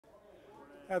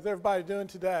How's everybody doing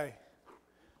today?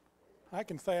 I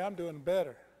can say I'm doing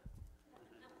better.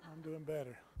 I'm doing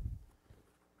better.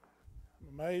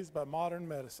 I'm amazed by modern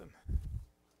medicine.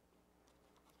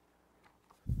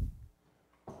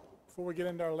 Before we get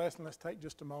into our lesson, let's take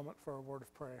just a moment for a word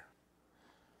of prayer.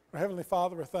 Our Heavenly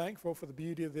Father, we're thankful for the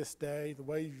beauty of this day, the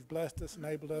way you've blessed us,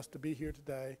 enabled us to be here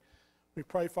today. We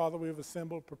pray, Father, we have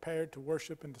assembled, prepared to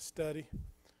worship and to study.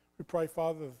 We pray,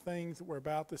 Father, the things that we're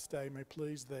about this day may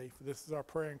please Thee. For this is our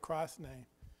prayer in Christ's name.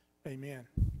 Amen.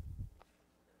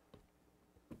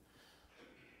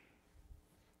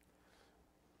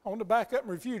 I want to back up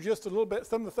and review just a little bit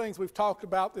some of the things we've talked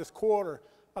about this quarter.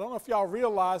 I don't know if y'all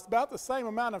realized, about the same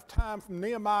amount of time from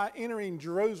Nehemiah entering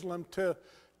Jerusalem to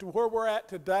where we're at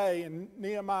today in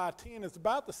Nehemiah 10 is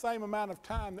about the same amount of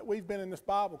time that we've been in this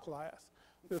Bible class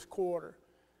this quarter.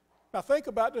 Now think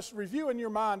about, just review in your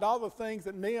mind all the things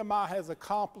that Nehemiah has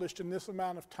accomplished in this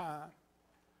amount of time.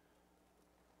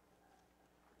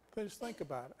 Just think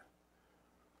about it.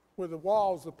 With the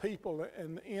walls, the people,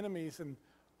 and the enemies, and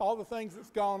all the things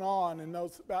that's gone on in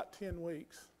those about 10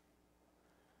 weeks.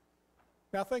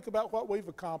 Now think about what we've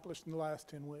accomplished in the last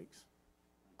 10 weeks.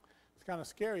 It's kind of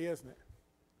scary, isn't it?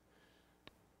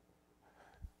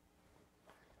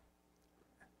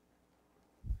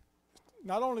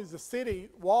 Not only has the city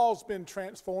walls been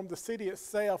transformed, the city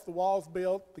itself, the walls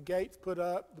built, the gates put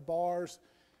up, the bars,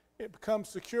 it becomes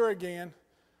secure again.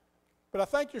 But I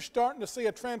think you're starting to see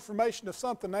a transformation of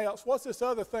something else. What's this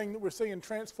other thing that we're seeing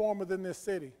transform within this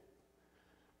city?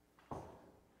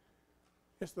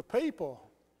 It's the people.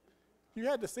 You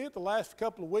had to see it the last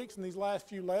couple of weeks in these last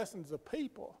few lessons, the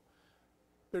people.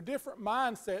 They're different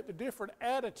mindset, they're different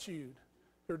attitude,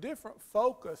 they're different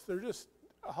focus, they're just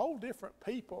a whole different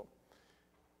people.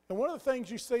 And one of the things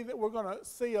you see that we're going to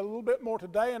see a little bit more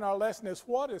today in our lesson is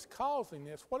what is causing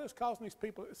this? What is causing these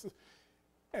people?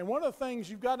 And one of the things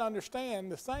you've got to understand,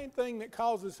 the same thing that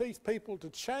causes these people to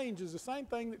change is the same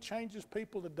thing that changes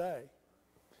people today.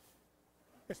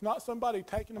 It's not somebody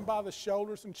taking them by the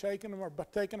shoulders and shaking them or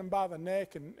taking them by the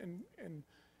neck and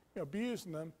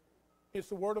abusing them. It's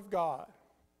the Word of God.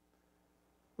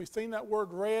 We've seen that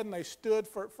word read, and they stood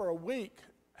for a week,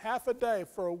 half a day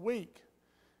for a week,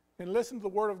 and listened to the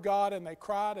Word of God, and they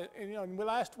cried. And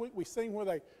last week we seen where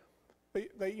they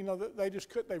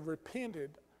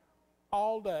repented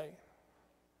all day.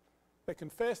 They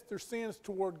confessed their sins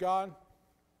toward God.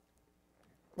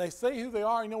 They see who they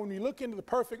are. When you look into the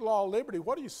perfect law of liberty,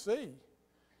 what do you see?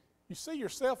 You see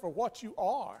yourself for what you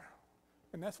are.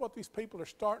 And that's what these people are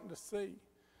starting to see.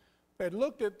 They had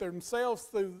looked at themselves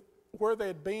through where they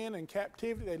had been in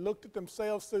captivity. They looked at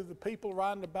themselves through the people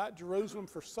riding about Jerusalem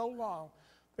for so long.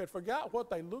 They forgot what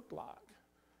they looked like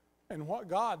and what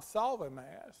God saw them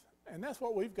as. And that's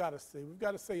what we've got to see. We've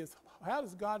got to see is, how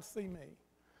does God see me?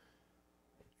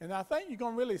 And I think you're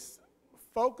going to really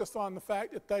focus on the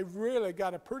fact that they've really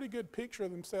got a pretty good picture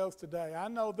of themselves today. I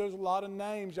know there's a lot of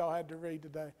names y'all had to read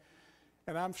today.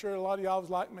 And I'm sure a lot of y'all was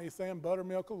like me saying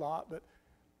buttermilk a lot, but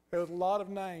there was a lot of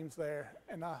names there.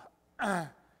 And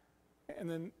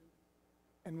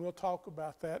we'll talk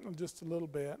about that in just a little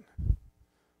bit.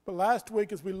 But last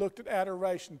week as we looked at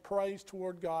adoration, praise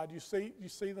toward God, you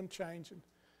see them changing.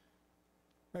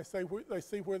 They see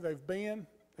where they've been,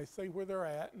 they see where they're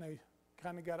at, and they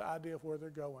kind of got an idea of where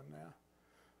they're going now.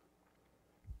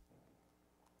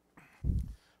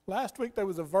 Last week there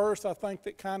was a verse I think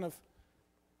that kind of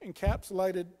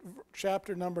encapsulated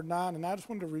chapter number 9, and I just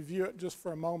wanted to review it just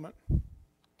for a moment.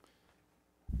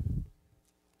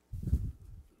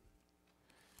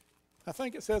 I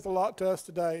think it says a lot to us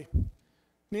today.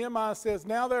 Nehemiah says,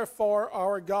 "Now therefore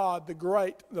our God, the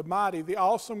great, the mighty, the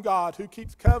awesome God, who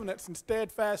keeps covenants and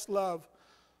steadfast love,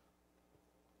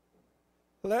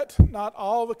 let not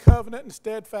all the covenant and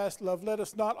steadfast love, let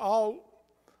us not all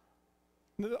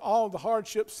the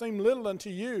hardships seem little unto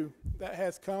you that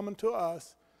has come unto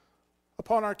us,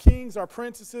 upon our kings, our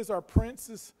princes, our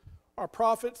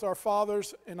prophets, our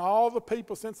fathers, and all the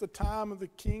people since the time of the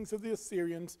kings of the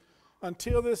Assyrians,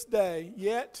 until this day.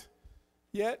 Yet,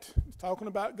 it's talking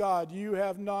about God, you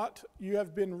have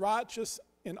been righteous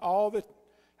in all that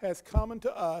has come unto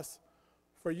us,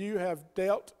 for you have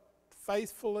dealt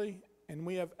faithfully, and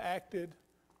we have acted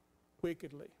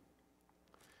wickedly."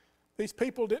 These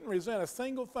people didn't resent a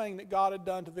single thing that God had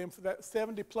done to them for that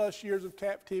 70 plus years of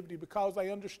captivity, because they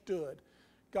understood.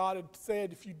 God had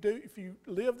said, if you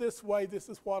live this way, this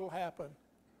is what will happen.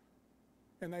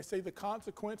 And they see the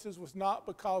consequences was not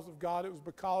because of God, it was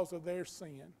because of their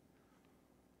sin.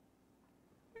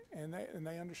 And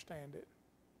they understand it.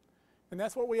 And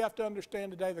that's what we have to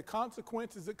understand today. The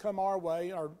consequences that come our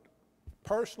way are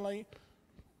personally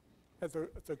as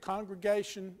a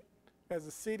congregation, as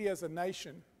a city, as a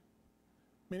nation,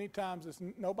 many times it's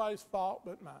nobody's fault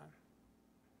but mine.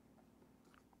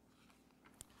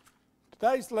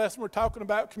 Today's lesson, we're talking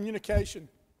about communication.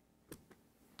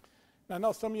 And I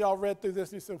know some of y'all read through this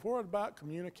and you said, what about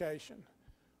communication?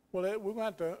 Well, we're going to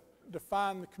have to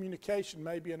define the communication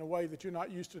maybe in a way that you're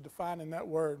not used to defining that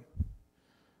word.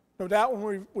 No doubt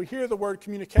when we hear the word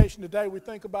communication today, we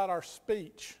think about our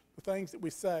speech, the things that we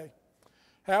say.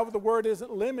 However, the word isn't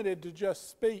limited to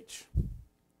just speech.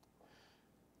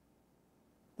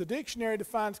 The dictionary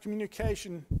defines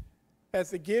communication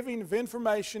as the giving of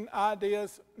information,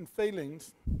 ideas, and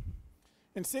feelings.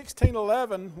 In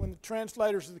 1611, when the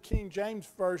translators of the King James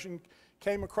Version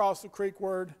came across the Greek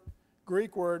word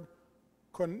koinona,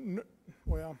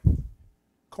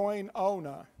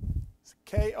 it's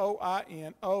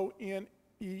Koinoneo,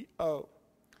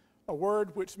 a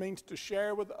word which means to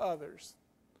share with others.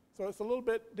 So it's a little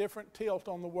bit different tilt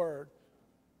on the word.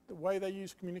 The way they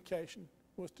used communication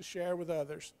was to share with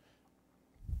others.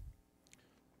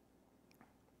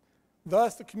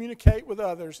 Thus, to communicate with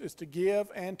others is to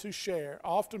give and to share.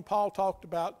 Often Paul talked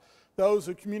about those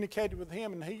who communicated with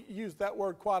him, and he used that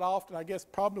word quite often, I guess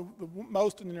probably the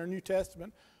most in the New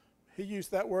Testament. He used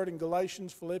that word in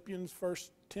Galatians, Philippians, 1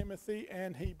 Timothy,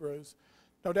 and Hebrews.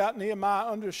 No doubt Nehemiah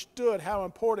understood how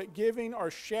important giving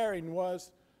or sharing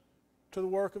was to the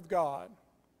work of God.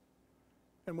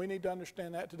 And we need to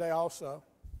understand that today also.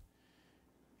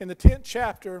 In the 10th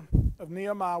chapter of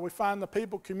Nehemiah, we find the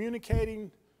people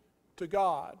communicating to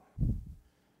God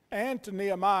and to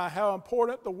Nehemiah how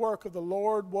important the work of the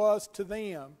Lord was to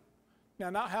them. Now,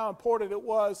 not how important it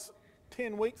was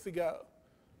 10 weeks ago,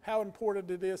 how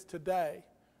important it is today.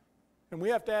 And we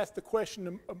have to ask the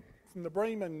question from the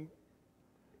Bremen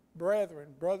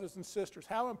brethren, brothers and sisters,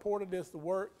 how important is the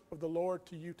work of the Lord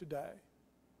to you today?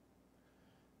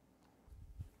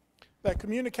 They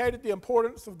communicated the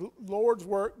importance of the Lord's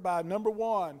work by, number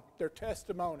one, their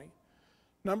testimony.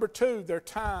 Number two, their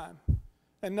time.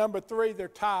 And number three, their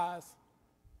tithes.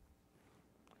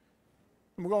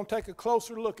 And we're going to take a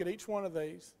closer look at each one of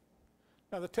these.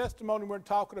 Now, the testimony we're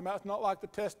talking about is not like the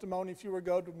testimony if you were to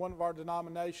go to one of our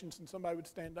denominations and somebody would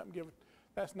stand up and give it.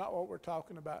 That's not what we're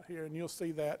talking about here, and you'll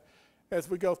see that as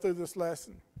we go through this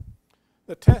lesson.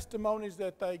 The testimonies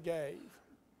that they gave.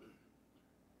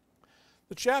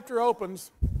 The chapter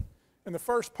opens, and the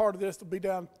first part of this will be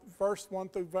down verse 1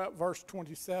 through verse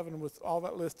 27 with all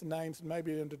that list of names, and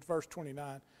maybe into verse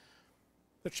 29.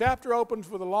 The chapter opens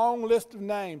with a long list of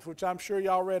names, which I'm sure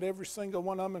y'all read every single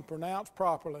one of them and pronounced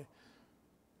properly,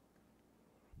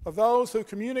 of those who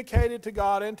communicated to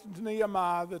God and to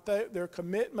Nehemiah that their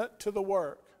commitment to the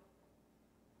work.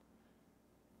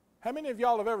 How many of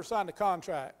y'all have ever signed a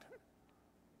contract?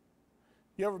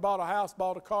 You ever bought a house,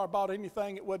 bought a car, bought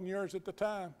anything that wasn't yours at the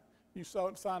time? You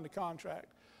signed a contract.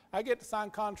 I get to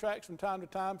sign contracts from time to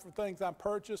time for things I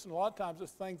purchase, and a lot of times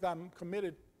it's things I'm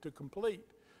committed to complete.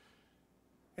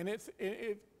 And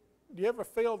do you ever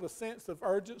feel the sense of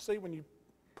urgency when you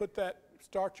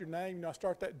start your name,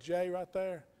 start that J right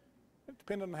there? It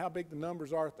depends on how big the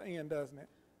numbers are at the end, doesn't it?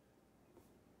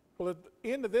 Well, at the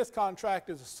end of this contract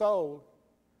is sold.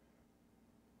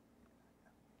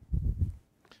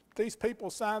 These people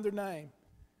signed their name.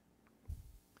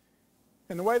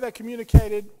 And the way they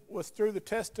communicated was through the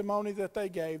testimony that they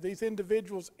gave. These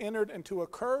individuals entered into a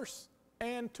curse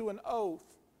and to an oath.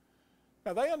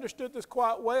 Now, they understood this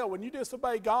quite well. When you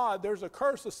disobey God, there's a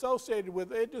curse associated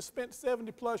with it. They just spent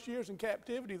 70 plus years in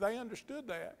captivity. They understood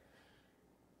that.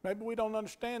 Maybe we don't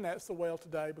understand that so well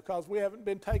today because we haven't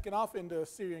been taken off into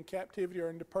Assyrian captivity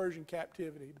or into Persian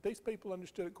captivity. But these people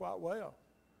understood it quite well.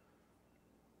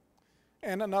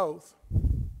 And an oath.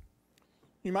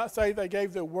 You might say they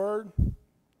gave their word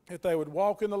that they would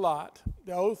walk in the light.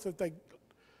 The oath that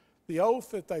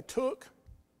they took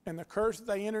and the curse that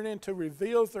they entered into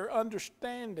reveals their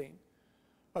understanding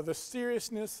of the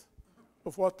seriousness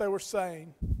of what they were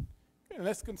saying. And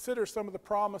let's consider some of the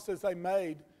promises they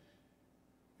made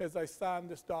as they signed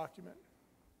this document.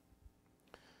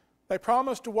 They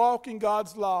promised to walk in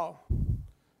God's law.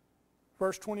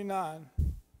 Verse 29.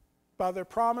 By their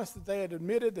promise that they had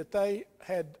admitted that they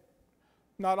had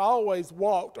not always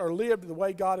walked or lived the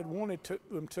way God had wanted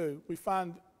them to. We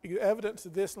find evidence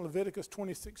of this in Leviticus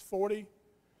 26:40,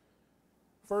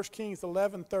 1 Kings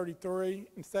 11:33,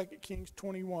 and 2 Kings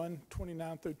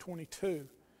 21:29 through 22.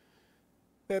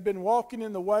 They had been walking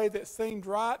in the way that seemed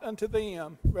right unto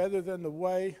them rather than the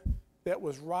way that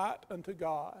was right unto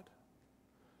God.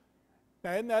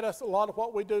 Now, isn't that a lot of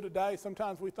what we do today?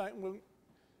 Sometimes we think, well,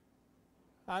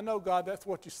 I know, God, that's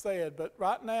what you said, but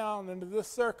right now and under this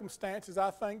circumstances,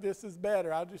 I think this is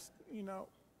better. I just,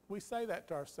 we say that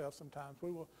to ourselves sometimes.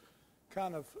 We will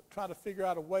kind of try to figure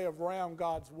out a way around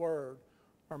God's word,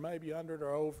 or maybe under it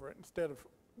or over it, instead of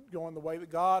going the way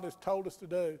that God has told us to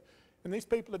do. And these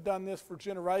people have done this for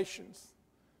generations,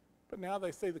 but now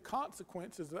they see the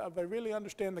consequences. They really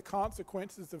understand the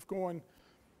consequences of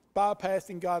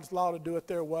bypassing God's law to do it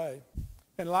their way.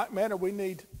 In like manner, we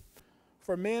need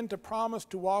for men to promise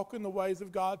to walk in the ways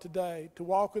of God today, to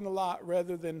walk in the light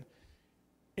rather than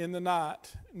in the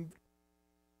night.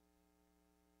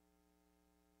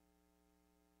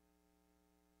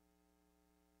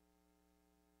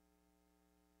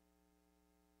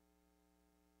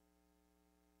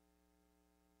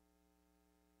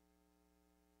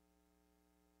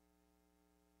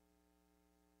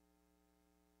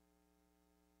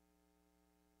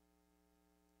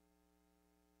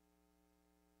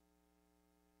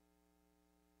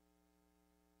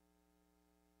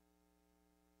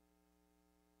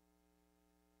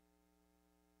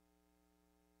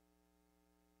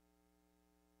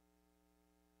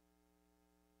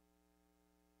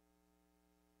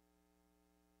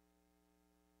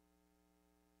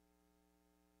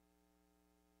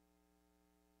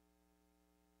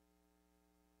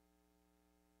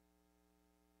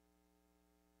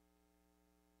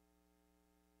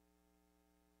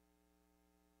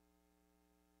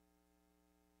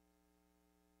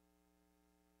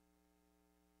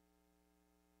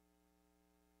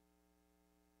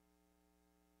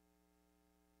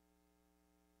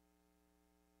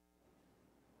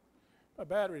 My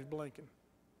battery's blinking.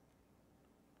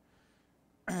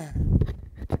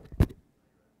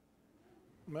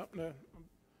 No,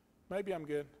 maybe I'm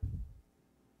good.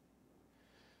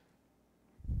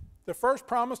 The first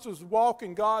promise was walk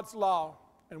in God's law,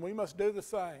 and we must do the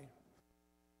same.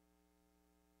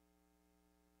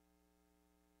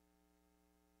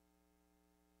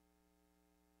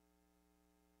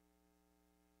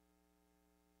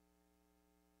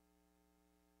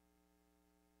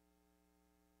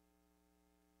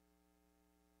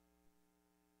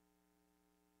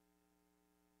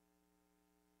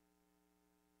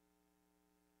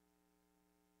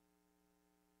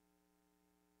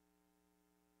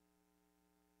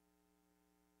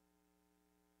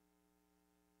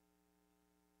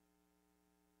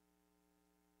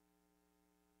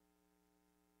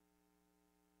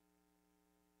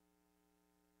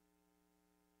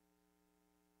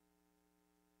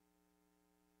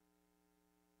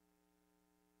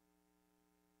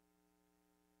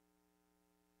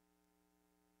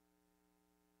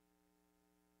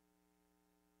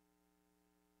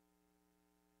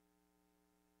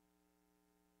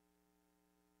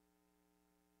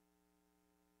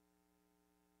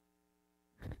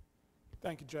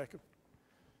 Thank you, Jacob.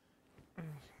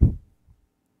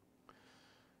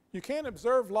 You can't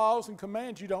observe laws and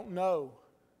commands you don't know.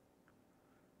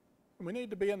 We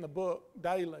need to be in the book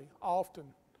daily, often.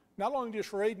 Not only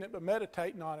just reading it, but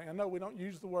meditating on it. I know we don't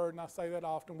use the word, and I say that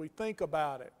often. We think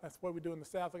about it. That's what we do in the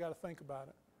South. We've got to think about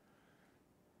it.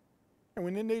 And we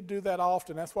need to do that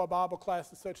often. That's why Bible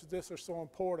classes such as this are so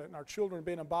important. And our children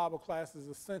being in Bible class is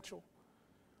essential.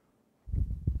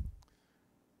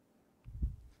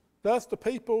 Thus, the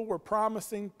people were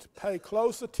promising to pay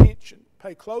close attention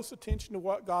to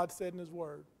what God said in His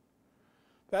Word.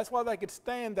 That's why they could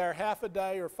stand there half a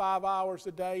day or 5 hours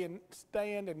a day and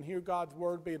stand and hear God's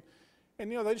Word being.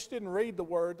 And they just didn't read the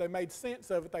Word. They made sense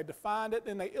of it. They defined it,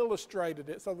 and they illustrated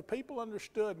it. So the people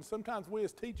understood, and sometimes we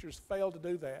as teachers fail to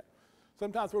do that.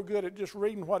 Sometimes we're good at just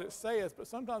reading what it says, but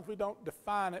sometimes we don't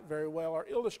define it very well or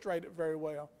illustrate it very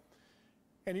well.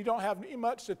 And you don't have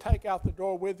much to take out the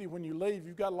door with you when you leave.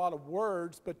 You've got a lot of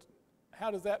words, but how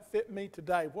does that fit me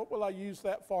today? What will I use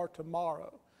that for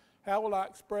tomorrow? How will I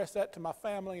express that to my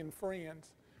family and friends?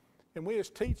 And we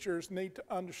as teachers need to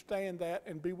understand that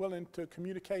and be willing to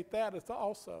communicate that as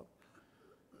also.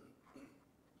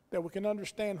 That we can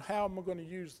understand how am I going to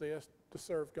use this to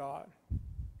serve God.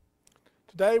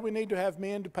 Today we need to have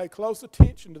men to pay close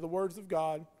attention to the words of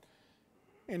God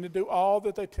and to do all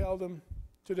that they tell them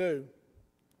to do.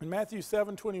 In Matthew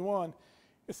 7:21,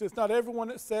 it says, "Not everyone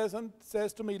that says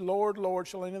to me, Lord, Lord,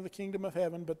 shall enter the kingdom of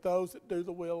heaven, but those that do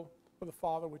the will of the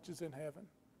Father which is in heaven."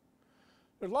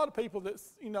 There's a lot of people that,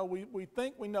 we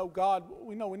think we know God.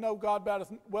 We know God about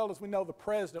as well as we know the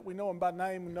president. We know him by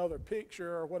name. We know their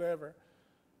picture or whatever.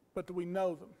 But do we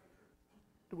know them?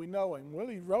 Do we know him? Well,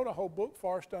 he wrote a whole book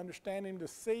for us to understand him, to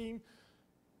see him,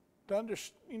 to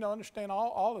understand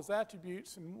all his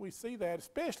attributes, and we see that,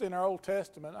 especially in our Old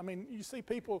Testament. I mean, you see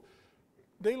people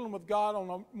dealing with God on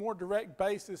a more direct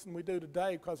basis than we do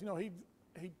today, because he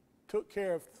took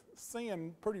care of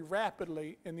sin pretty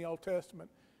rapidly in the Old Testament,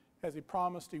 as he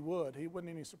promised he would. He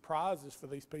wasn't any surprises for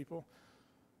these people.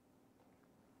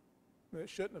 It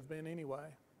shouldn't have been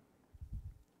anyway.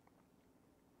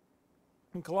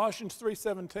 In Colossians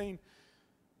 3:17,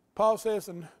 Paul says,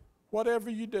 "And whatever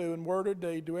you do in word or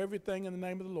deed, do everything in the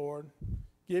name of the Lord,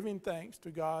 giving thanks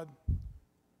to God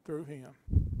through him."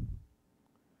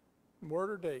 In word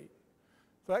or deed.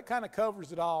 So that kind of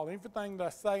covers it all. Everything that I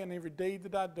say and every deed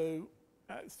that I do,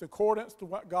 it's accordance to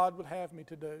what God would have me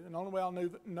to do. And the only way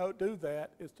I'll do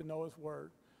that is to know his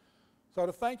word. So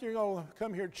to think you're going to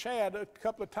come here Chad a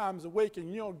couple of times a week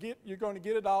and you're going to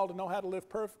get it all to know how to live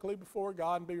perfectly before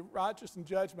God and be righteous in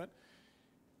judgment,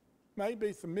 may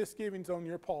be some misgivings on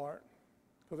your part,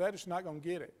 because that is not going to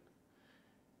get it.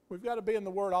 We've got to be in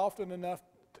the Word often enough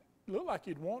to look like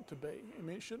you'd want to be. I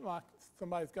mean, it shouldn't like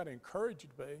somebody's got to encourage you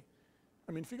to be.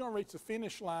 I mean, if you're going to reach the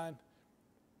finish line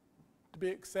to be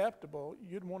acceptable,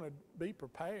 you'd want to be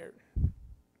prepared.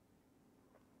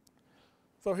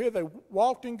 So here they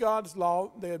walked in God's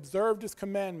law. They observed his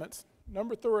commandments.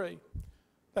 Number 3,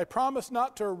 they promised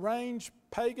not to arrange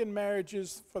pagan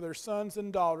marriages for their sons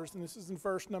and daughters. And this is in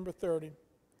verse number 30.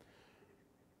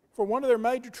 For one of their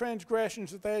major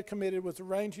transgressions that they had committed was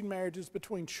arranging marriages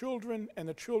between children and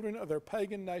the children of their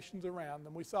pagan nations around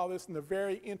them. We saw this in the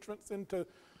very entrance into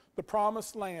the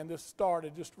promised land. This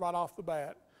started just right off the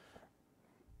bat.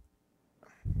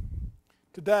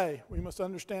 Today, we must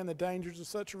understand the dangers of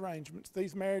such arrangements.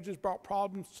 These marriages brought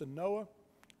problems to Noah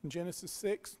in Genesis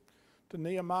 6, to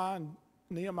Nehemiah in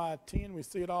Nehemiah 10. We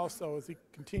see it also as he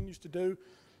continues to do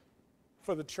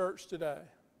for the church today.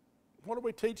 What are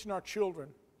we teaching our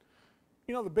children?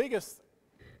 You know,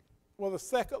 the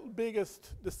second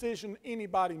biggest decision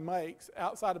anybody makes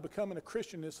outside of becoming a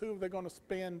Christian is who they're going to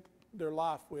spend their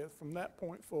life with from that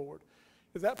point forward.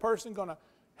 Is that person going to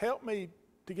help me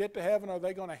to get to heaven, or are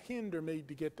they going to hinder me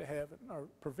to get to heaven or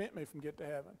prevent me from getting to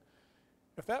heaven?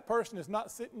 If that person is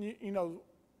not sitting,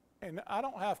 and I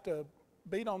don't have to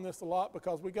beat on this a lot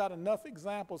because we got enough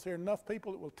examples here, enough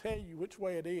people that will tell you which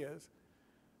way it is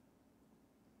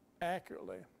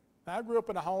accurately. Now, I grew up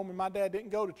in a home and my dad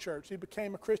didn't go to church. He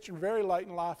became a Christian very late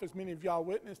in life, as many of y'all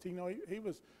witnessed. He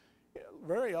was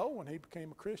very old when he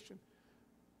became a Christian.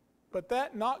 But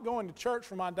that not going to church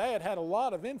for my dad had a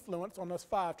lot of influence on us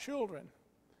 5 children.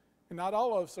 And not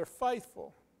all of us are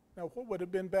faithful. Now, what would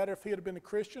have been better if he had been a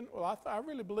Christian? Well, I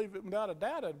really believe it without a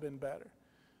doubt it would have been better.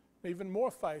 Even more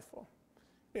faithful.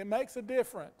 It makes a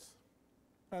difference.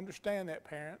 Understand that,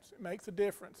 parents. It makes a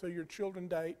difference who your children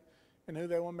date and who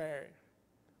they will marry.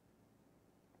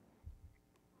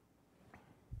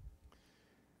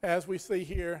 As we see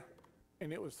here,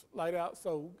 and it was laid out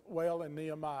so well in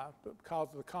Nehemiah, but because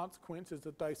of the consequences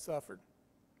that they suffered.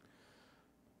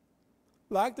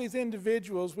 Like these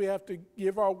individuals, we have to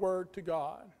give our word to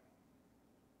God.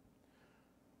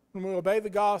 When we obey the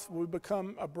gospel, we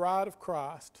become a bride of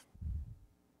Christ.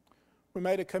 We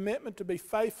made a commitment to be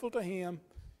faithful to him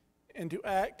and to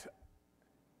act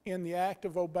in the act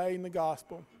of obeying the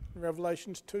gospel. In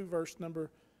Revelations 2, verse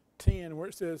number 10, where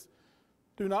it says,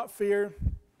 "Do not fear,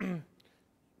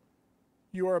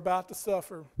 you are about to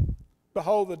suffer.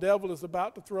 Behold, the devil is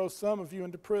about to throw some of you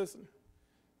into prison,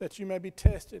 that you may be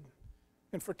tested.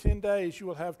 And for 10 days you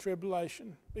will have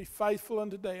tribulation. Be faithful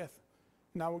unto death,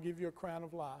 and I will give you a crown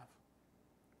of life."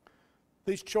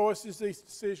 These choices, these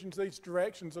decisions, these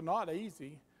directions are not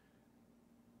easy,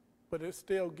 but it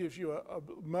still gives you a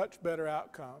much better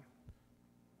outcome.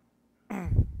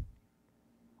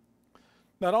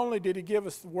 Not only did he give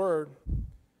us the word,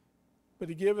 but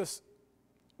he gave us,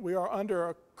 we are under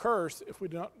a curse if we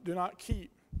do not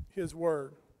keep his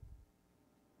word.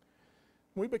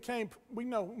 We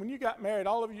know when you got married,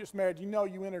 all of you just married, you know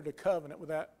you entered a covenant with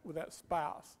that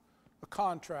spouse, a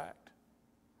contract.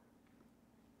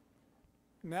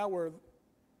 Now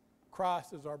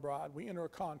Christ is our bride. We enter a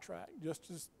contract.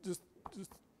 Just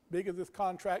big as this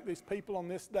contract these people on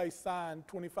this day signed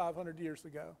 2,500 years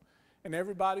ago. And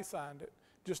everybody signed it.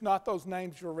 Just not those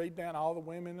names you'll read down, all the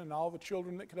women and all the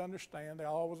children that could understand. They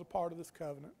all was a part of this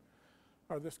covenant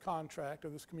or this contract or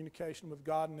this communication with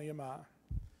God and Nehemiah.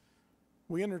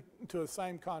 We entered into the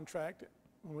same contract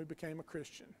when we became a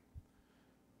Christian.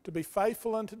 To be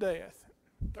faithful unto death,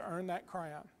 to earn that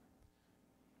crown.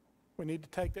 We need to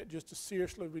take that just as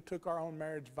seriously as we took our own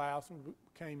marriage vows when we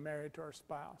became married to our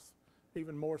spouse,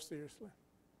 even more seriously.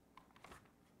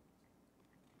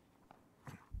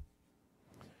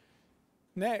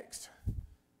 Next,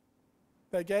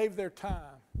 they gave their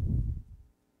time.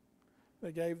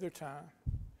 They gave their time.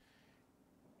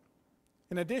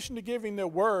 In addition to giving their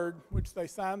word, which they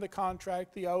signed the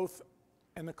contract, the oath,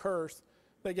 and the curse,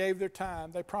 they gave their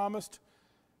time. They promised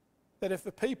that if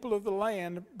the people of the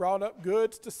land brought up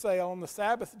goods to sell on the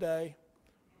Sabbath day,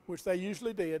 which they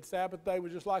usually did, Sabbath day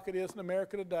was just like it is in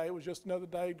America today. It was just another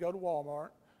day to go to Walmart.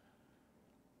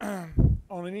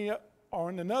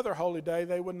 On another holy day,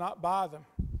 they would not buy them.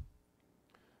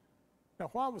 Now,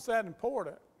 why was that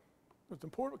important? It was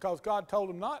important because God told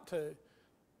them not to.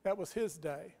 That was his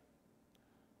day,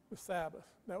 the Sabbath.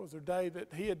 That was their day that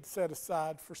he had set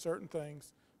aside for certain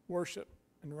things, worship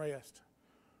and rest.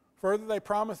 Further, they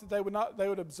promised that they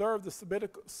would observe the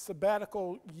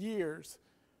sabbatical years.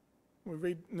 We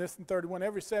read this in 31.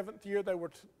 Every seventh year they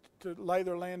were to lay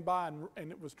their land by,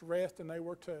 and it was to rest, and they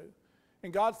were to.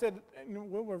 And God said,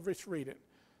 and we'll just read it.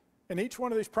 And each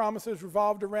one of these promises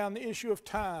revolved around the issue of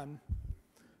time.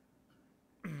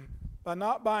 By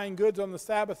not buying goods on the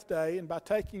Sabbath day and by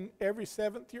taking every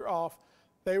seventh year off,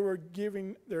 they were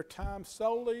giving their time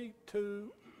solely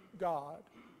to God.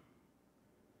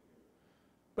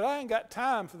 But I ain't got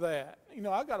time for that. You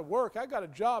know, I got to work. I got a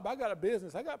job. I got a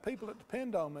business. I got people that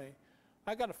depend on me.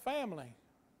 I got a family.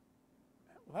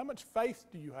 Well, how much faith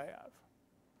do you have?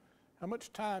 How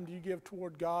much time do you give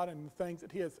toward God and the things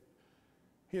that He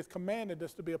has commanded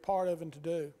us to be a part of and to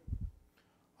do?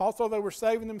 Also, they were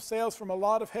saving themselves from a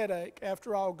lot of headache.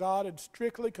 After all, God had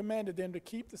strictly commanded them to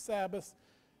keep the Sabbath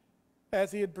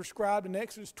as He had prescribed in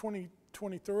Exodus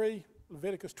 20:23,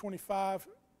 Leviticus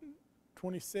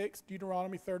 25:26,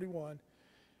 Deuteronomy 31.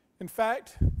 In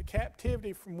fact, the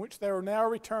captivity from which they are now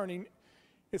returning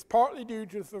is partly due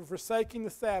to the forsaking the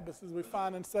Sabbath, as we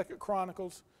find in 2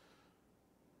 Chronicles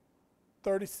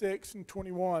 36 and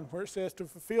 21, where it says, to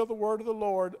fulfill the word of the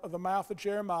Lord of the mouth of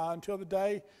Jeremiah until the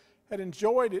day had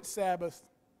enjoyed its Sabbath.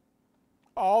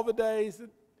 All the days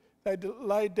that they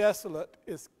lay desolate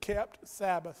is kept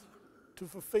Sabbath to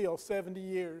fulfill 70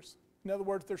 years. In other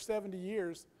words, their 70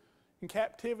 years in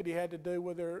captivity had to do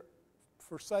with their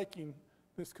forsaking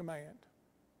this command.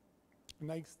 And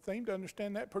they seem to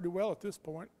understand that pretty well at this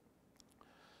point.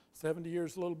 70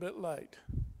 years a little bit late.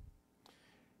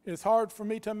 It's hard for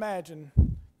me to imagine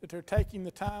that they're taking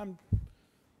the time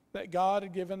that God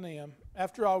had given them.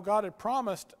 After all, God had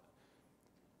promised,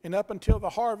 and up until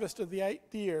the harvest of the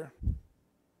 8th year,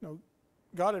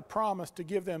 God had promised to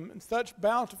give them such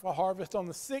bountiful harvest on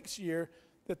the 6th year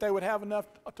that they would have enough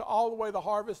to all the way the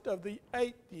harvest of the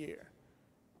 8th year.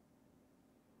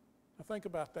 Now think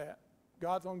about that.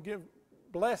 God's going to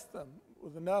bless them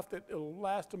with enough that it will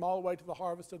last them all the way to the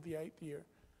harvest of the 8th year.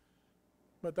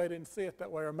 But they didn't see it that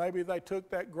way. Or maybe they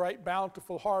took that great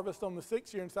bountiful harvest on the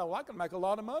 6th year and said, well, I can make a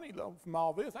lot of money from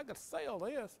all this. I could sell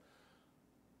this.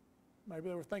 Maybe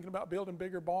they were thinking about building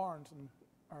bigger barns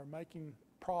or making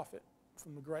profit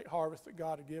from the great harvest that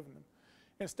God had given them.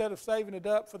 Instead of saving it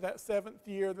up for that 7th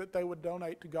year that they would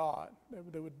donate to God,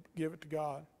 they would give it to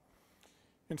God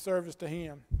in service to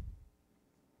Him.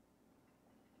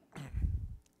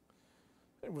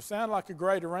 It would sound like a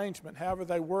great arrangement. However,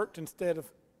 they worked instead.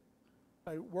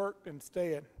 They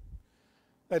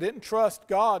didn't trust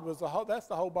God. That's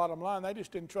the whole bottom line. They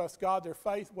just didn't trust God. Their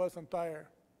faith wasn't there.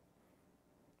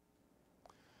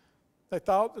 They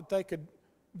thought that they could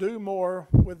do more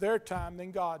with their time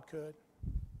than God could.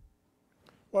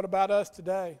 What about us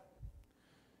today?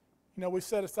 You know, we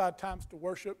set aside times to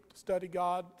worship, to study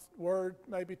God's Word,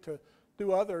 maybe to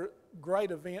do other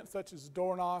great events such as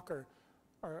Door Knock or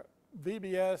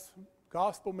VBS,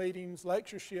 gospel meetings,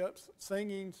 lectureships,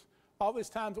 singings, all these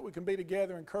times that we can be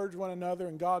together, encourage one another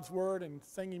in God's Word and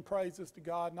singing praises to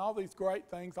God and all these great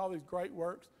things, all these great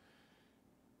works.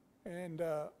 And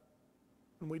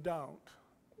we don't.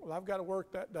 Well, I've got to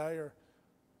work that day, or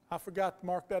I forgot to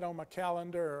mark that on my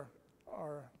calendar,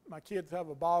 or my kids have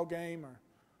a ball game,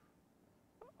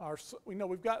 or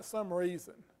we've got some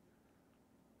reason.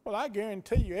 Well, I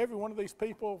guarantee you, every one of these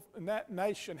people in that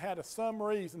nation had some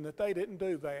reason that they didn't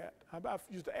do that. I've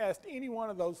just asked any one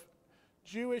of those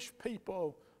Jewish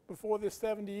people before this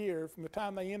 70 years, from the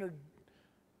time they entered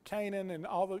Canaan and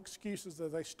all the excuses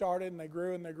as they started and they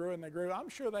grew and they grew and they grew. I'm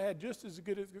sure they had just as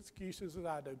good excuses as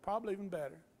I do, probably even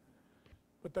better.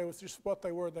 But they was just what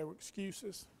they were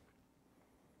excuses.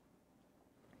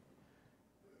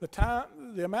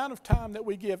 The amount of time that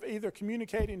we give either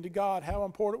communicating to God how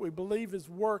important we believe His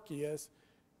work is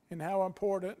and how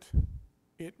important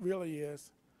it really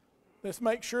is. Let's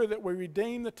make sure that we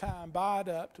redeem the time, buy it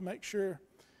up, to make sure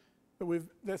that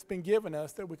that's been given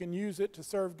us, that we can use it to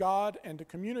serve God and to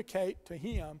communicate to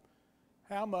Him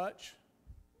how much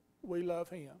we love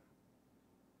Him.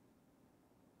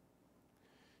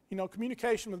 You know,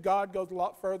 communication with God goes a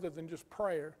lot further than just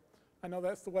prayer. I know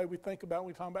that's the way we think about it. When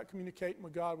we talk about communicating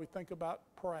with God, we think about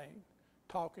praying,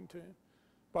 talking to Him.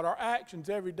 But our actions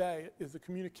every day is a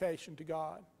communication to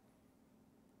God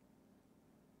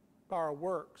by our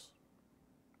works.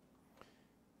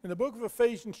 In the book of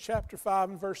Ephesians chapter 5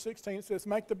 and verse 16, it says,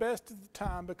 make the best of the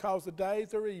time because the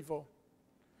days are evil.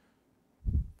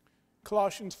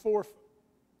 Colossians 4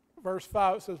 verse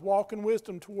 5, it says, walk in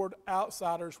wisdom toward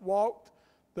outsiders.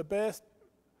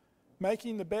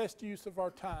 Making the best use of our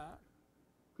time.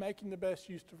 Making the best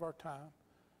use of our time.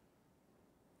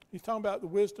 He's talking about the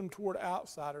wisdom toward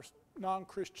outsiders,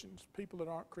 non-Christians, people that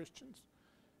aren't Christians.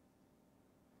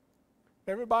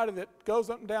 Everybody that goes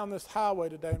up and down this highway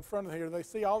today in front of here, they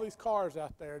see all these cars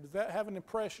out there. Does that have an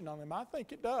impression on them? I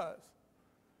think it does.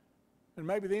 And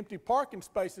maybe the empty parking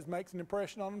spaces makes an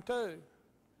impression on them too.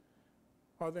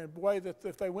 Or the way that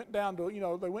if they went down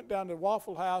to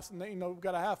Waffle House and they,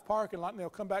 got a half parking lot and they'll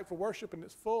come back for worship and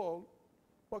it's full,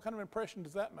 what kind of impression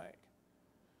does that make?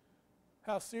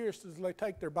 How serious do they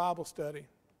take their Bible study?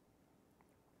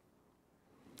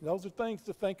 Those are things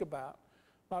to think about.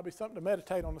 Might be something to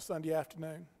meditate on a Sunday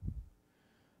afternoon.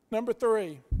 Number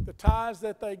 3, the tithes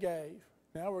that they gave.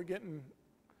 Now we're getting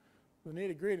the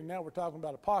nitty-gritty. Now we're talking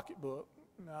about a pocketbook.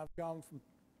 Now I've gone from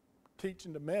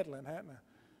teaching to meddling, haven't I?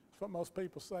 That's what most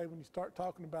people say when you start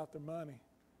talking about their money.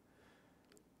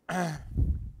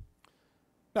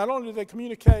 Not only do they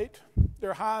communicate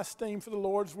their high esteem for the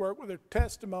Lord's work with their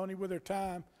testimony, with their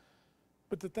time,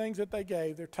 but the things that they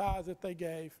gave, their tithes that they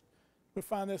gave. We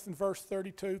find this in verse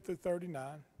 32 through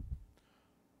 39.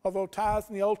 Although tithes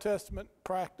in the Old Testament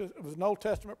practice, it was an Old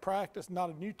Testament practice, not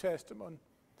a New Testament one.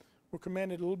 We're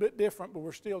commanded a little bit different, but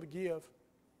we're still to give.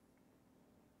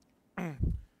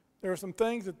 There are some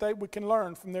things that we can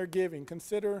learn from their giving.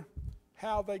 Consider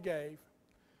how they gave.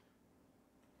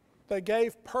 They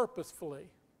gave purposefully.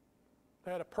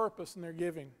 They had a purpose in their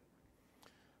giving.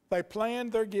 They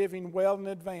planned their giving well in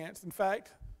advance. In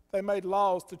fact, they made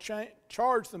laws to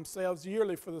charge themselves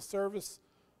yearly for the service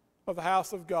of the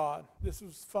house of God. This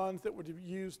was funds that were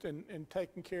used in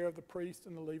taking care of the priests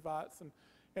and the Levites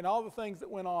and all the things that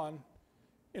went on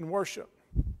in worship.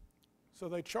 So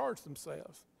they charged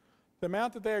themselves. The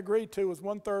amount that they agreed to was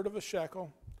 1/3 of a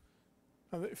shekel.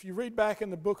 Now, if you read back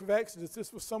in the book of Exodus,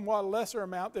 this was somewhat a lesser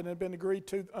amount than had been agreed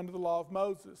to under the law of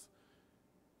Moses.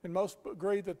 And most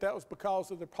agreed that was because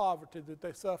of the poverty that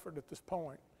they suffered at this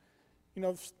point.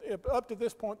 Up to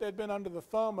this point, they'd been under the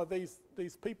thumb of these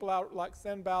people out like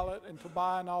Sanballat and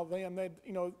Tobiah and all them. They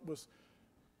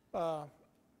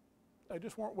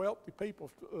just weren't wealthy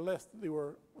people, unless they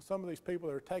were some of these people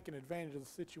that were taking advantage of the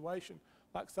situation,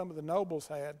 like some of the nobles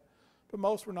had. But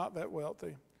most were not that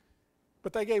wealthy.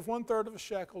 But they gave 1/3 of a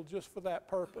shekel just for that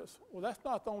purpose. Well, that's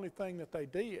not the only thing that they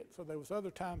did, so there was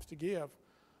other times to give.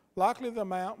 Likely the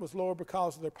amount was lower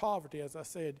because of their poverty, as I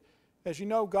said. As you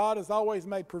know, God has always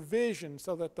made provision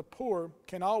so that the poor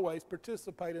can always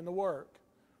participate in the work.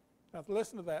 Now,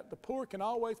 listen to that. The poor can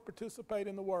always participate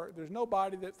in the work. There's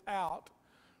nobody that's out.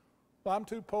 Well, I'm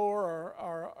too poor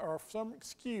or some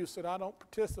excuse that I don't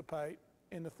participate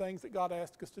in the things that God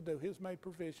asked us to do. He's made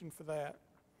provision for that.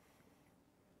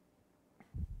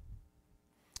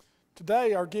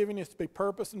 Today, our giving is to be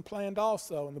purposed and planned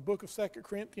also. In the book of 2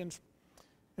 Corinthians,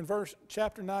 in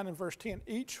chapter 9 and verse 10,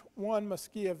 each one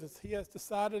must give as he has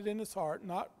decided in his heart,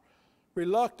 not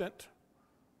reluctant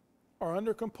or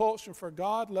under compulsion, for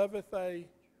God loveth a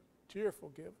cheerful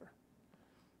giver.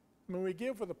 I mean, we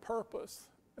give with a purpose,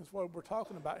 is what we're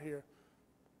talking about here.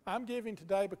 I'm giving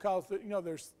today because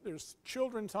there's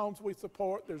children's homes we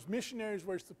support, there's missionaries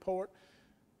we support,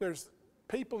 there's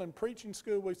people in preaching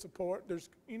school we support. There's,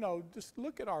 just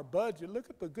look at our budget. Look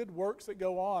at the good works that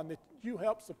go on that you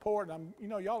help support. And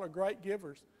y'all are great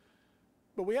givers.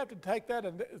 But we have to take that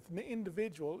as an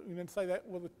individual and then say that,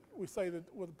 we say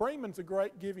that, Bremen's a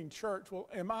great giving church. Well,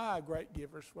 am I a great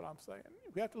giver is what I'm saying.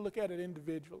 We have to look at it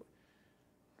individually.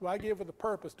 Do I give with a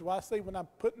purpose? Do I see when I'm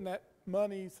putting that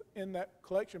monies in that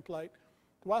collection plate,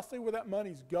 do I see where that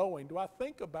money's going? Do I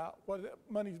think about what that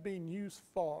money's being used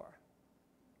for?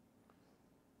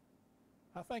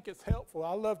 I think it's helpful.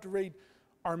 I love to read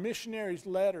our missionaries'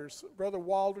 letters. Brother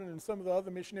Waldron and some of the other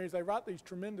missionaries, they write these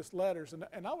tremendous letters.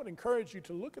 And I would encourage you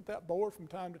to look at that board from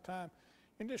time to time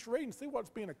and just read and see what's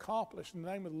being accomplished in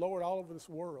the name of the Lord all over this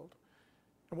world.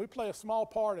 And we play a small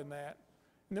part in that.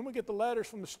 And then we get the letters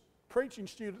from the preaching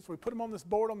students. We put them on this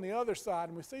board on the other side,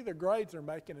 and we see their grades they're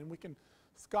making, and we can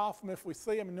scoff them if we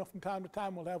see them. And from time to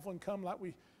time we'll have one come like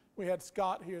we had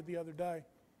Scott here the other day.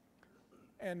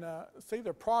 And see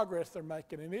the progress they're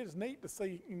making. And it is neat to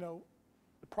see,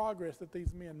 the progress that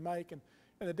these men make. And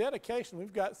the dedication.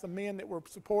 We've got some men that we're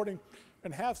supporting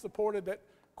and have supported that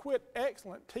quit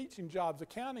excellent teaching jobs,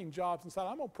 accounting jobs, and said,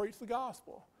 I'm going to preach the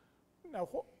gospel. Now,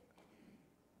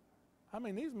 I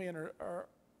mean, these men are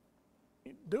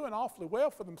doing awfully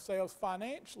well for themselves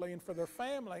financially and for their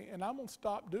family, and I'm going to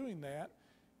stop doing that,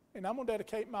 and I'm going to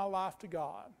dedicate my life to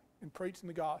God and preaching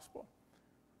the gospel.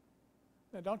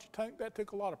 Now, don't you think that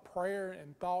took a lot of prayer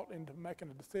and thought into making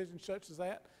a decision such as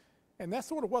that? And that's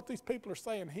sort of what these people are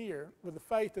saying here with the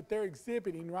faith that they're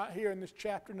exhibiting right here in this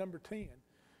chapter number 10.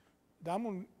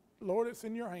 Lord, it's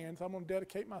in your hands. I'm going to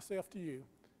dedicate myself to you.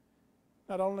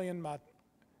 Not only in my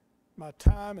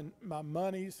time and my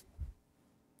monies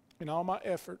and all my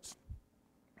efforts.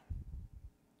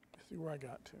 Let's see where I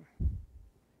got to.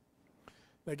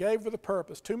 They gave with a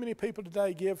purpose. Too many people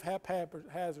today give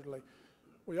haphazardly.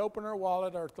 We open our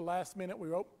wallet, or at the last minute we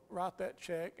write that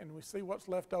check, and we see what's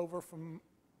left over from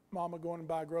Mama going to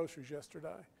buy groceries yesterday.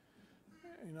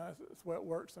 You know, that's the way it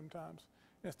works sometimes.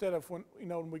 Instead of when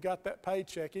we got that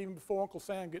paycheck, even before Uncle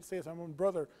Sam gets his, I remember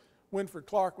Brother Winford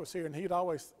Clark was here, and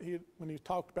when he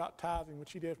talked about tithing,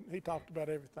 which he did, he talked about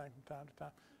everything from time to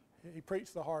time. He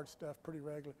preached the hard stuff pretty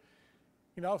regularly.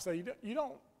 So you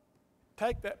don't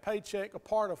take that paycheck, a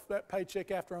part of that paycheck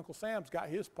after Uncle Sam's got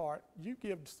his part. You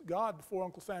give God before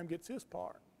Uncle Sam gets his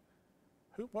part.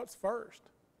 What's first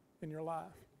in your life?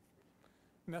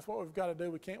 And that's what we've got to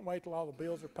do. We can't wait till all the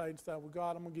bills are paid and say, well,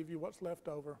 God, I'm going to give you what's left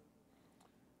over.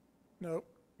 No,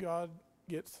 God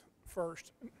gets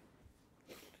first.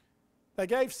 They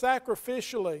gave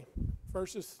sacrificially,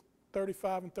 verses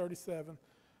 35 and 37.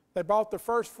 They brought the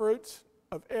first fruits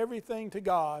of everything to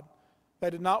God. They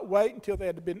did not wait until they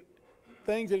had been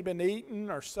things that had been eaten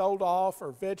or sold off,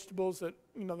 or vegetables that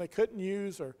they couldn't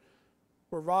use or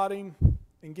were rotting,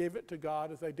 and give it to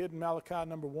God as they did in Malachi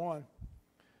number 1.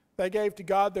 They gave to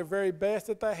God their very best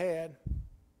that they had.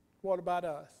 What about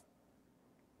us?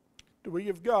 Do we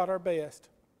give God our best?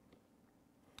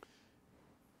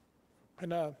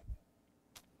 And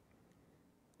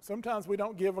sometimes we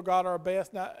don't give God our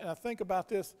best. And I think about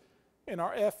this in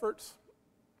our efforts,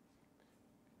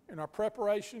 in our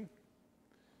preparation,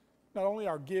 not only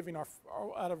our giving out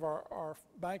of our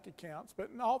bank accounts,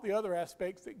 but in all the other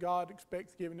aspects that God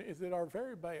expects giving, is at our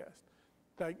very best.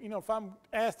 Like, if I'm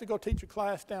asked to go teach a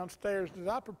class downstairs, did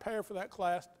I prepare for that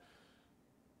class?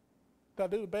 Did I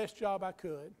do the best job I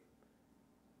could?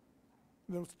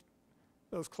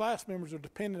 Those class members are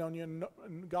dependent on you,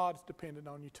 and God's dependent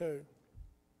on you too.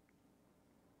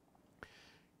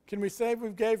 Can we say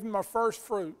we've gave him our first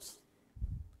fruits?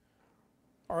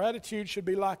 Our attitude should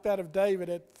be like that of David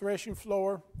at the threshing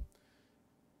floor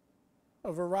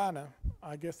of Arana.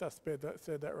 I guess I said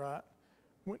that right.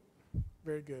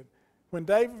 Very good. When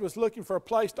David was looking for a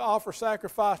place to offer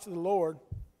sacrifice to the Lord,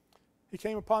 he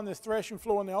came upon this threshing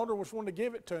floor, and the owner was wanting to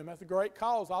give it to him. That's a great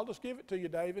cause. I'll just give it to you,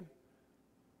 David.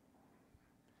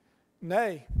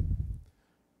 Nay,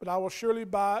 but I will surely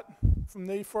buy it from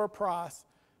thee for a price.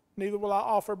 Neither will I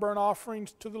offer burnt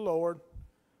offerings to the Lord,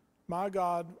 my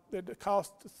God, that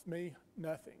costeth me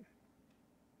nothing.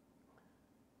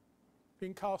 It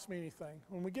didn't cost me anything.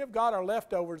 When we give God our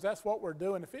leftovers, that's what we're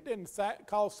doing. If it didn't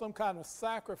cause some kind of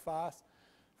sacrifice,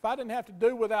 if I didn't have to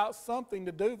do without something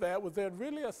to do that, was there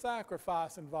really a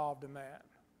sacrifice involved in that?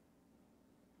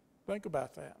 Think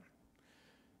about that.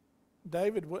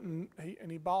 David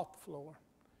he bought the floor,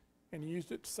 and he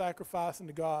used it to sacrifice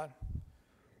unto God.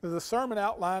 There's a sermon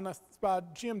outline that's by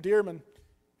Jim Dearman,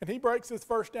 and he breaks this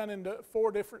verse down into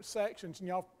 4 different sections, and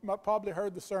y'all probably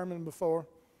heard the sermon before.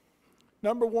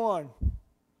 Number 1,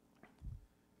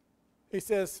 he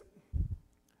says,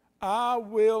 I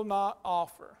will not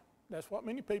offer. That's what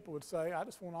many people would say. I'm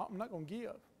not going to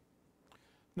give.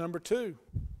 Number 2,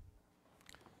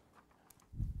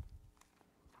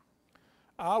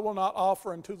 I will not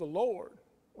offer unto the Lord.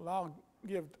 Well, I'll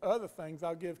give other things.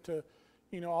 I'll give to,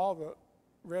 all the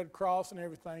Red Cross and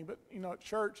everything. But, at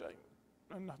church,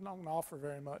 I'm not going to offer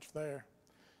very much there.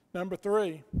 Number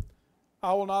 3,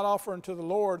 I will not offer unto the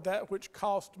Lord that which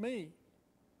cost me.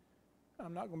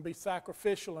 I'm not going to be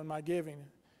sacrificial in my giving.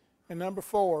 And number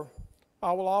 4,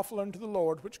 I will offer unto the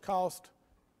Lord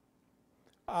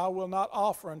I will not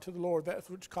offer unto the Lord that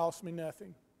which costs me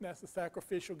nothing. That's the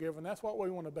sacrificial giver, and that's what we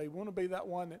want to be. We want to be that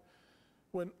one that,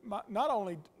 not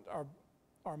only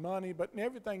our money, but in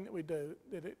everything that we do,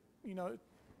 that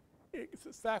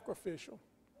it's sacrificial.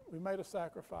 We made a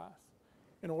sacrifice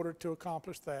in order to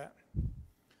accomplish that.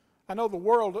 I know the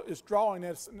world is drawing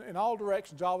us in all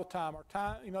directions all the time. Our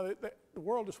time, the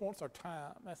world just wants our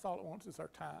time. That's all it wants is our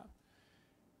time.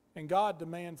 And God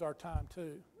demands our time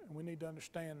too, and we need to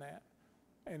understand that.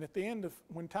 And at the end of,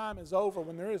 when time is over,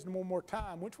 when there is no more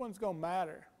time, which one's going to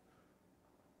matter?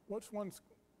 Which one's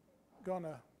going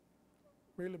to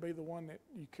really be the one that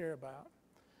you care about?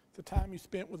 It's the time you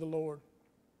spent with the Lord.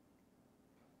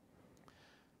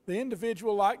 The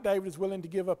individual, like David, is willing to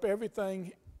give up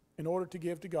everything in order to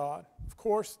give to God. Of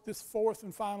course, this fourth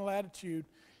and final attitude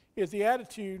is the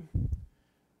attitude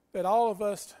that all of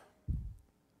us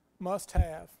must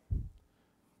have.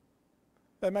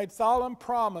 They made solemn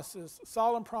promises,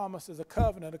 a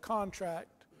covenant, a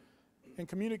contract, and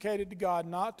communicated to God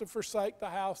not to forsake the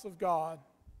house of God.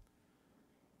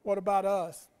 What about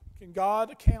us? Can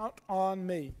God count on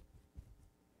me?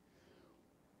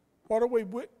 What are we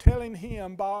telling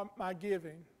Him by my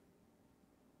giving?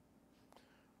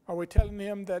 Are we telling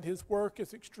Him that His work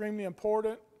is extremely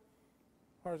important,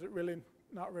 or is it really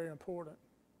not very important?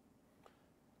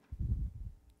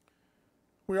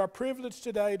 We are privileged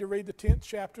today to read the 10th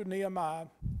chapter of Nehemiah.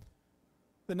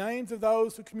 The names of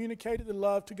those who communicated the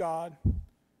love to God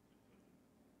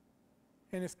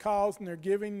and His cause, and their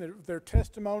giving, their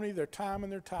testimony, their time,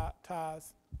 and their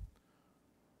tithes.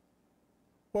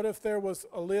 What if there was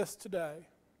a list today?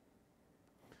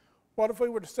 What if we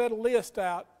were to set a list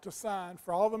out to sign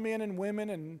for all the men and women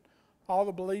and all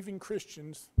the believing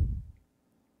Christians?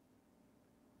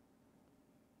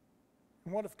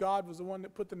 And what if God was the one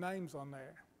that put the names on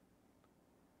there?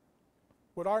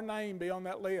 Would our name be on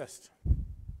that list?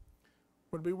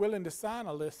 Would we be willing to sign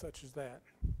a list such as that?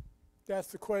 That's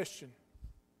the question.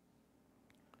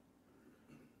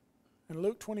 In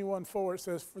Luke 21:4 it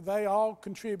says, "For they all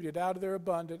contributed out of their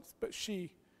abundance, but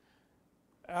she,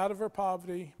 out of her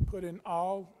poverty, put in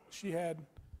all she had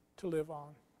to live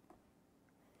on."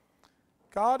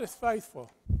 God is faithful.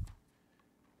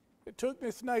 It took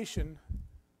this nation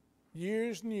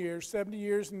years and years, 70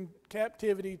 years in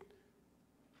captivity, to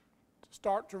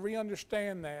start to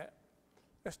re-understand that.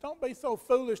 Let's don't be so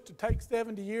foolish to take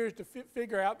 70 years to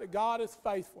figure out that God is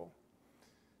faithful.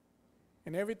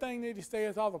 And everything that He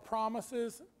says, all the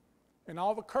promises and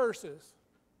all the curses,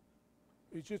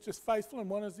 He's just as faithful in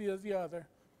one as He is the other.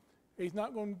 He's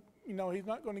not going, He's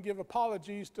not going to give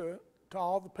apologies to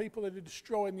all the people that He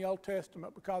destroyed in the Old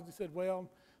Testament, because He said, well,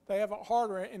 they have it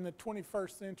harder in the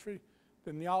 21st century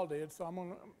than y'all did, so I'm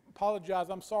going to apologize.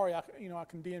 I'm sorry, I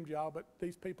condemned y'all, but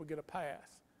these people get a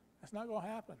pass. That's not going to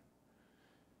happen.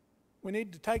 We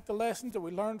need to take the lessons that we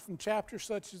learned from chapters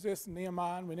such as this in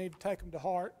Nehemiah, and we need to take them to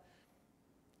heart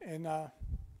and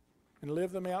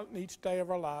live them out in each day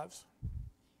of our lives.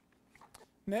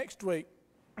 Next week,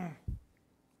 I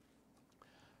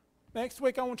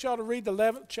want y'all to read the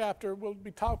 11th chapter. We'll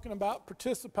be talking about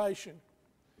participation.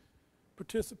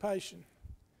 Participation.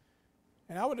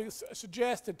 And I would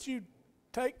suggest that you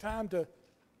take time to,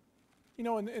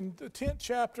 in the 10th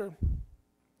chapter,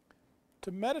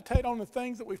 to meditate on the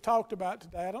things that we've talked about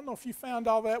today. I don't know if you found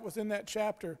all that was in that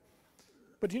chapter.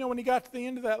 But when you got to the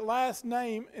end of that last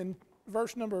name in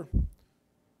verse number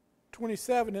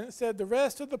 27, and it said, "The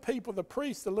rest of the people, the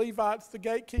priests, the Levites, the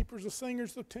gatekeepers, the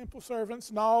singers, the temple servants,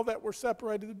 and all that were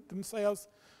separated themselves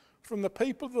from the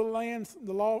people of the land,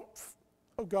 the law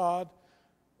of God,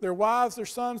 their wives, their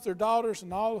sons, their daughters,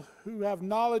 and all who have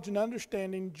knowledge and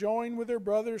understanding, joined with their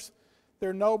brothers,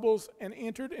 their nobles, and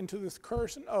entered into this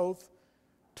curse and oath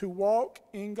to walk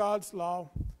in God's law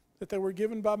that they were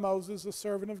given by Moses, the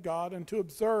servant of God, and to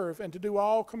observe and to do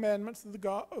all commandments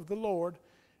of the Lord,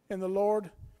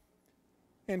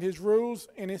 and His rules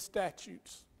and His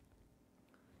statutes."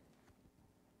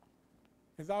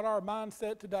 Is that our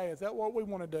mindset today? Is that what we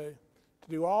want to do? To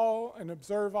do all and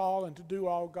observe all and to do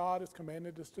all God has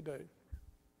commanded us to do. Do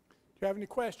you have any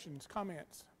questions,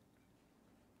 comments?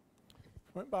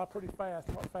 Went by pretty fast,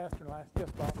 a lot faster than last. Yes,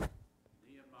 Bob.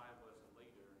 Nehemiah was a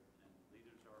leader, and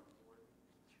leaders are important,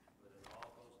 but it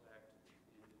all goes back to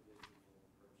the individual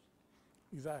person.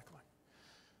 Exactly.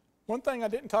 One thing I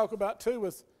didn't talk about too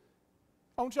was,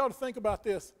 I want y'all to think about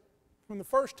this. From the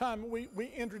first time we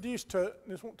introduced to,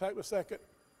 this won't take a second,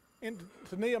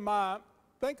 to Nehemiah,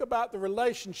 think about the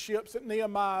relationships that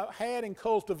Nehemiah had and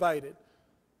cultivated.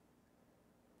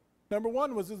 Number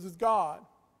one was his God.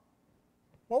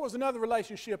 What was another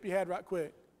relationship he had right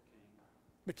quick?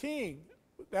 The king.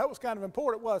 That was kind of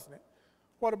important, wasn't it?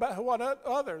 What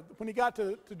other? When he got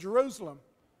to Jerusalem,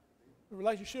 the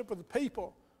relationship with the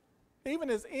people. Even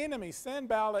his enemies,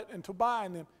 Sanballat and Tobiah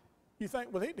and them, you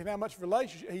think, well, he didn't have much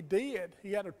relationship. He did.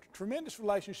 He had a tremendous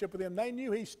relationship with them. They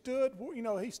knew he stood,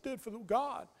 he stood for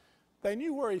God. They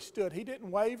knew where he stood. He didn't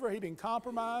waver. He didn't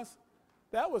compromise.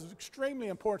 That was extremely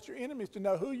important to your enemies, to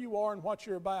know who you are and what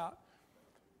you're about.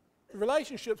 The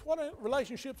relationships, what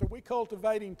relationships are we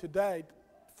cultivating today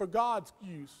for God's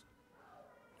use?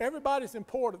 Everybody's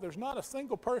important. There's not a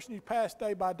single person you pass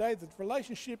day by day. The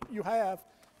relationship you have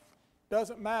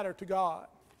doesn't matter to God.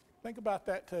 Think about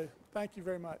that too. Thank you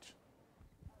very much.